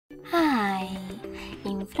Hi!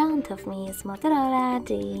 In front of me is Motorola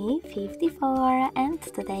G54 and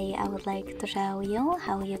today I would like to show you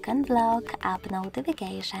how you can block app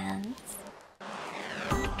notifications.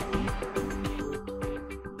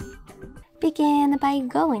 Begin by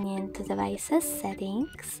going into Devices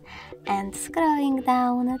Settings and scrolling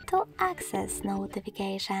down to access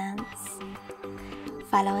notifications.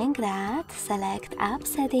 Following that, select App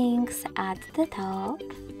Settings at the top.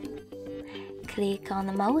 Click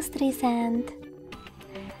on Most Recent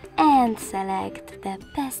and select the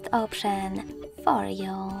best option for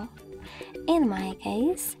you. In my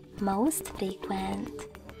case, Most Frequent.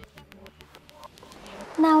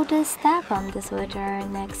 Now just tap on the switcher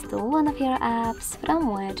next to one of your apps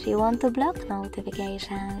from which you want to block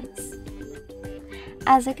notifications.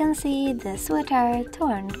 As you can see, the switcher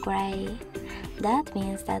turned gray. That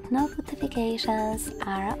means that notifications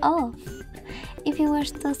are off. If you wish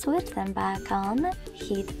to switch them back on,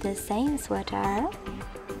 hit the same switcher,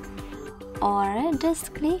 or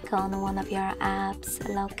just click on one of your apps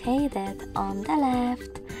located on the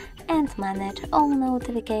left and manage all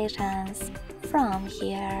notifications from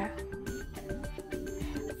here.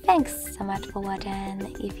 Thanks so much for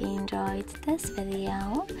watching. If you enjoyed this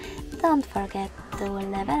video, don't forget to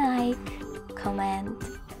leave a like, comment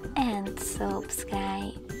and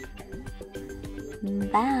subscribe.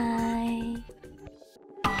 Bye!